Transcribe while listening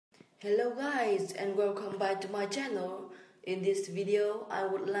Hello guys and welcome back to my channel. In this video, I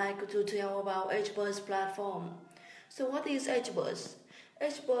would like to tell about HBUS platform. So what is HBUS?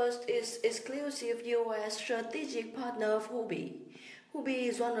 HBUS is exclusive US strategic partner of Huobi. Huobi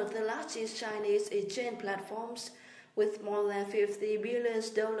is one of the largest Chinese exchange platforms with more than $50 billion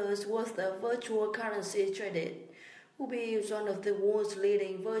worth of virtual currency traded. Huobi is one of the world's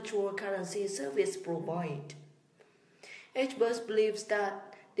leading virtual currency service providers. HBUS believes that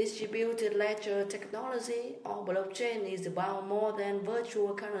distributed ledger technology or blockchain is about more than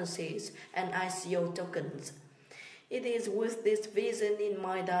virtual currencies and ICO tokens. It is with this vision in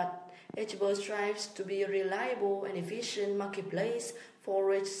mind that HBUS strives to be a reliable and efficient marketplace for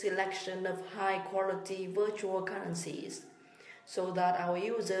rich selection of high-quality virtual currencies, so that our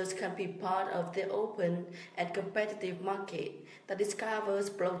users can be part of the open and competitive market that discovers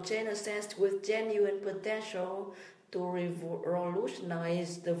blockchain assets with genuine potential to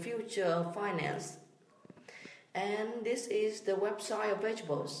revolutionize the future of finance. And this is the website of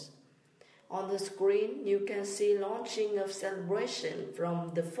HBUS. On the screen, you can see launching of celebration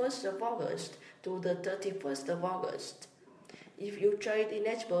from the 1st of August to the 31st of August. If you trade in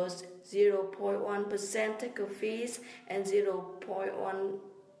HBUS, 0.1% take-up fees and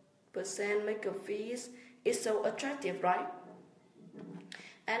 0.1% make-up fees is so attractive, right?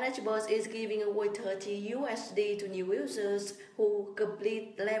 And HBUS is giving away $30 to new users who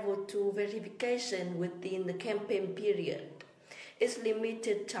complete level 2 verification within the campaign period. It's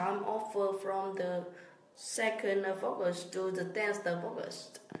limited time offer from the 2nd of August to the 10th of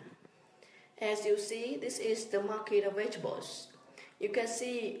August. As you see, this is the market of HBUS. You can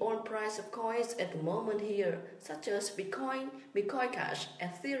see all price of coins at the moment here, such as Bitcoin, Bitcoin Cash,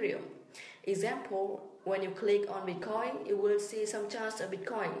 Ethereum. Example, when you click on Bitcoin, you will see some charts of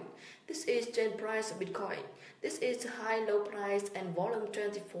Bitcoin. This is trend price of Bitcoin. This is high, low price and volume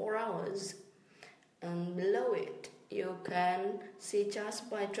 24 hours. And below it, you can see charts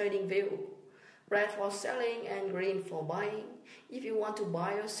by trading view. Red for selling and green for buying. If you want to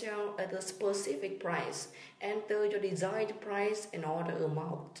buy or sell at a specific price, enter your desired price and order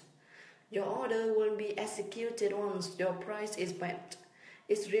amount. Your order will be executed once your price is met.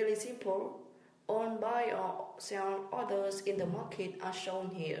 It's really simple. All buy or sell orders in the market are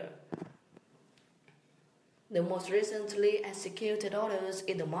shown here. The most recently executed orders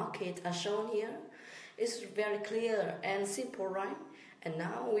in the market are shown here. It's very clear and simple, right? And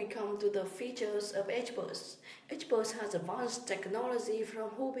now we come to the features of HBUS. HBUS has advanced technology from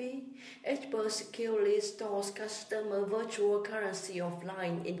Huobi. HBUS securely stores customer virtual currency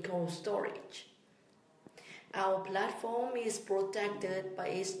offline in cold storage. Our platform is protected by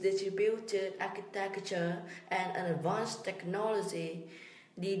its distributed architecture and an advanced technology,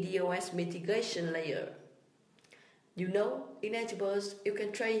 the DDoS mitigation layer. You know, in HBUS, you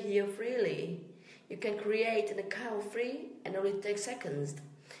can trade here freely. You can create an account free and only take seconds.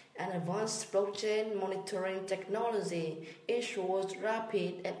 An advanced blockchain monitoring technology ensures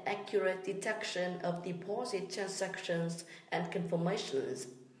rapid and accurate detection of deposit transactions and confirmations,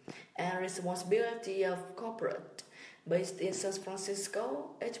 and responsibility of corporate. Based in San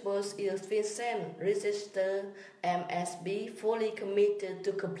Francisco, HBUS is FinCEN registered MSB, fully committed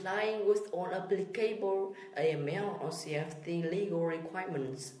to complying with all applicable AML or CFT legal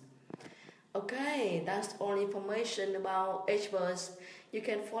requirements. Okay, that's all information about HBUS. You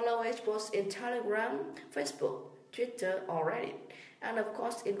can follow HBUS in Telegram, Facebook, Twitter or Reddit, and of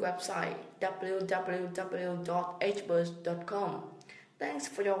course in website www.hbus.com. Thanks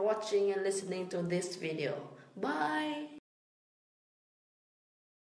for your watching and listening to this video. Bye!